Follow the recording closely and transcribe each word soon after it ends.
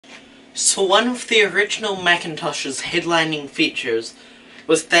So one of the original Macintosh's headlining features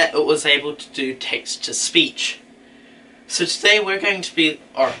was that it was able to do text-to-speech. So today we're going to be,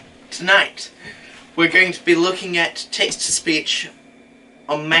 or tonight, we're going to be looking at text-to-speech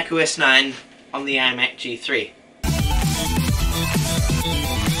on macOS 9 on the iMac G3.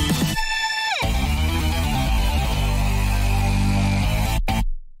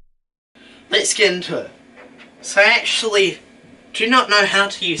 Let's get into it. So I actually do not know how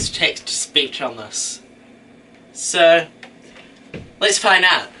to use text-to-speech on this. So let's find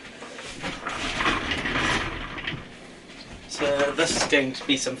out. So this is going to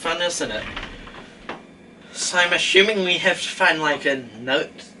be some fun, isn't it? So I'm assuming we have to find like a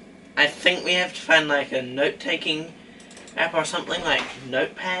note. I think we have to find like a note-taking app or something, like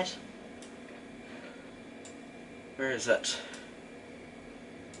Notepad. Where is it?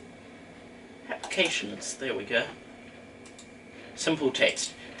 Applications, there we go. Simple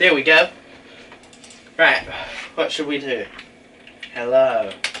text, there we go. Right, what should we do?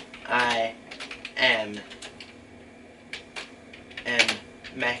 Hello, I am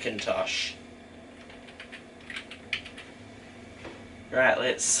Macintosh. Right,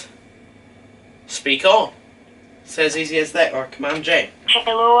 let's speak on. It's as easy as that, or Command J.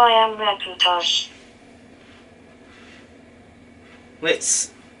 Hello, I am Macintosh.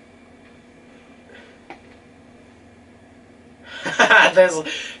 Let's...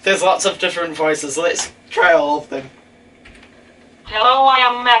 there's lots of different voices. Let's try all of them. Hello, I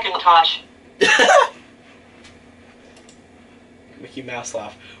am Macintosh. Mickey Mouse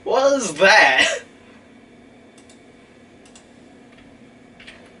laugh. What is that?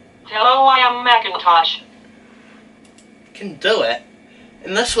 Hello, I am Macintosh. Can do it.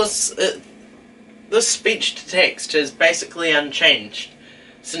 And this was... this speech to text is basically unchanged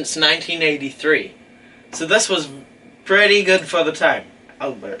since 1983. So this was pretty good for the time.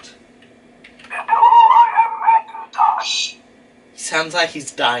 Albert. Hello, I am Macintosh. He sounds like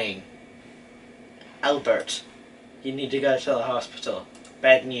he's dying. Albert, you need to go to the hospital.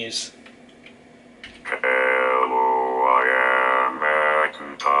 Bad news. Hello, I am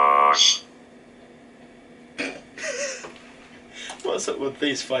Macintosh. What's it with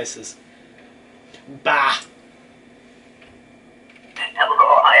these voices? Bah!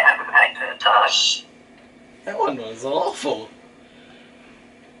 Hello, I am Macintosh. That one was awful.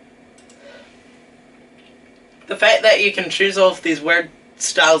 The fact that you can choose all of these weird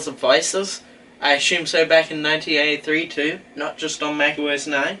styles of voices, I assume so back in 1983 too, not just on macOS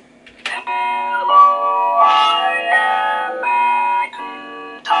 9. Hello, I am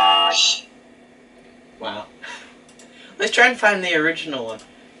Macintosh. Wow. Let's try and find the original one.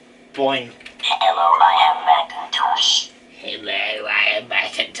 Boing. Hello, I am Macintosh. Hello, I am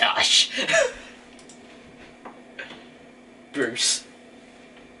Macintosh. Bruce.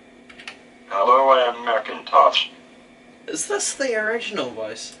 Hello, I am Macintosh. Is this the original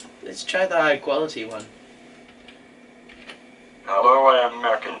voice? Let's try the high quality one. Hello, I am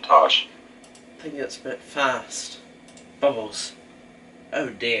Macintosh. I think it's a bit fast. Bubbles. Oh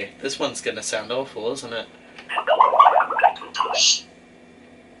dear, this one's gonna sound awful, isn't it? Hello, I am Macintosh.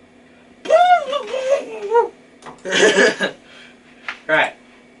 Right.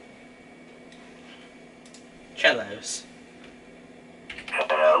 Cellos.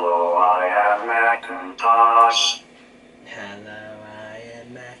 Hello, I am Macintosh. Hello, I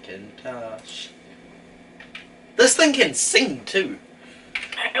am Macintosh. This thing can sing too.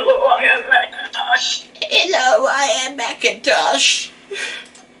 Hello, I am Macintosh. Hello, I am Macintosh.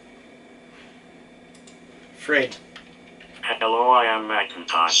 Fred. Hello, I am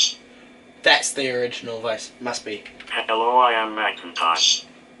Macintosh. That's the original voice. Must be. Hello, I am Macintosh.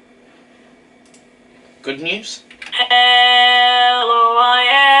 Good news? Hello, I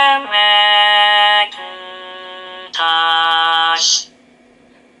am Macintosh.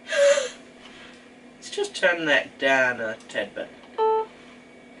 Let's just turn that down a tad bit.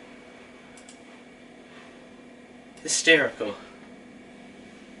 Hysterical.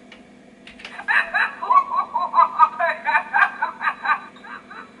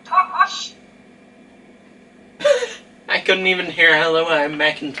 I couldn't even hear hello, I'm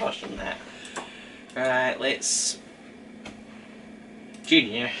Macintosh in that. Alright, let's...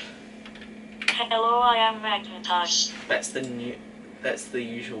 Junior. Hello, I am Macintosh. That's the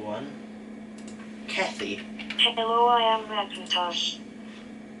usual one. Kathy. Hello, I am Macintosh.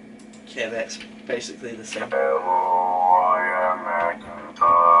 Okay, that's basically the same. Hello, I am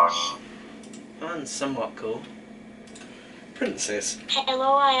Macintosh. One's somewhat cool. Princess.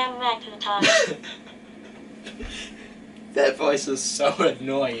 Hello, I am Macintosh. That voice is so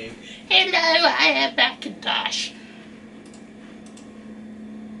annoying. Hello, I am Macintosh.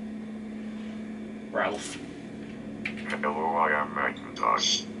 Ralph. Hello, I am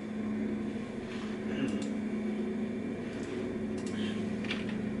Macintosh.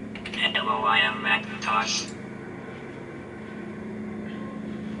 Hello, I am Macintosh.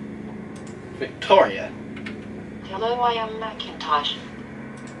 Victoria. Hello, I am Macintosh.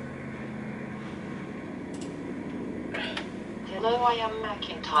 Hello, I am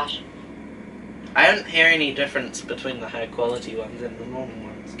Macintosh. I don't hear any difference between the high quality ones and the normal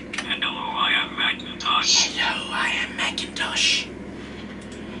ones. Hello, I am Macintosh. Hello, I am Macintosh.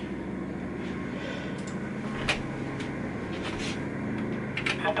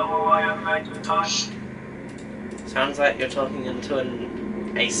 Hello, I am Macintosh. Sounds like you're talking into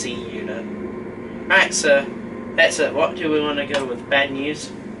an AC unit. Right, so that's it. What do we want to go with? Bad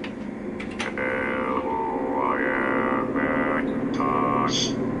news? Hello, I am Macintosh.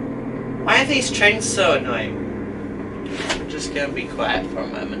 Why are these trains so annoying? I'm just gonna be quiet for a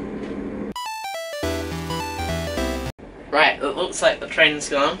moment. Right, it looks like the train's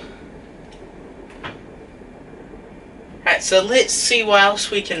gone. Right, so let's see what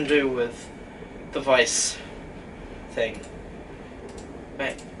else we can do with the voice thing.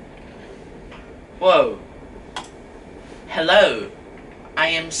 Wait. Whoa. Hello. I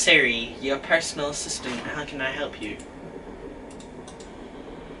am Siri, your personal assistant. How can I help you?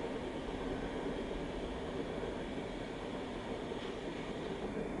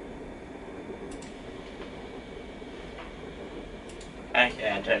 Okay,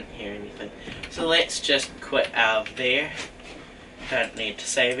 I don't hear anything. So let's just quit out of there. Don't need to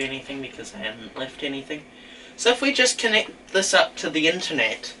save anything because I haven't left anything. So if we just connect this up to the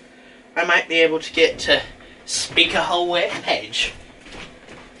internet, I might be able to get to speak a whole web page.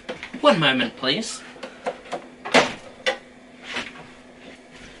 One moment, please.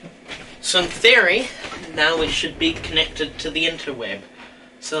 So in theory, now we should be connected to the interweb.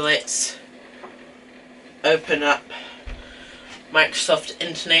 So let's open up Microsoft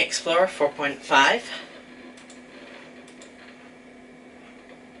Internet Explorer 4.5.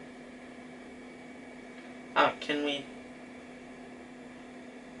 Oh, can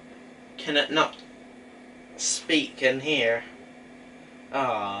it not speak in here?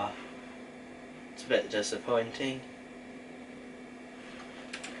 Ah, it's a bit disappointing.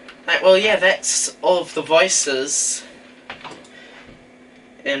 Right, well, yeah, that's all of the voices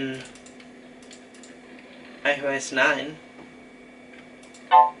in iOS 9.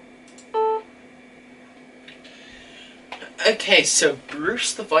 Okay, so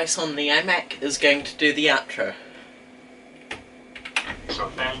Bruce, the voice on the iMac, is going to do the outro. So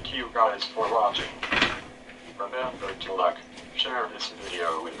thank you guys for watching. Remember to like, share this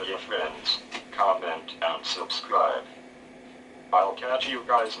video with your friends, comment and subscribe. I'll catch you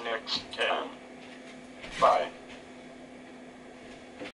guys next time. Bye.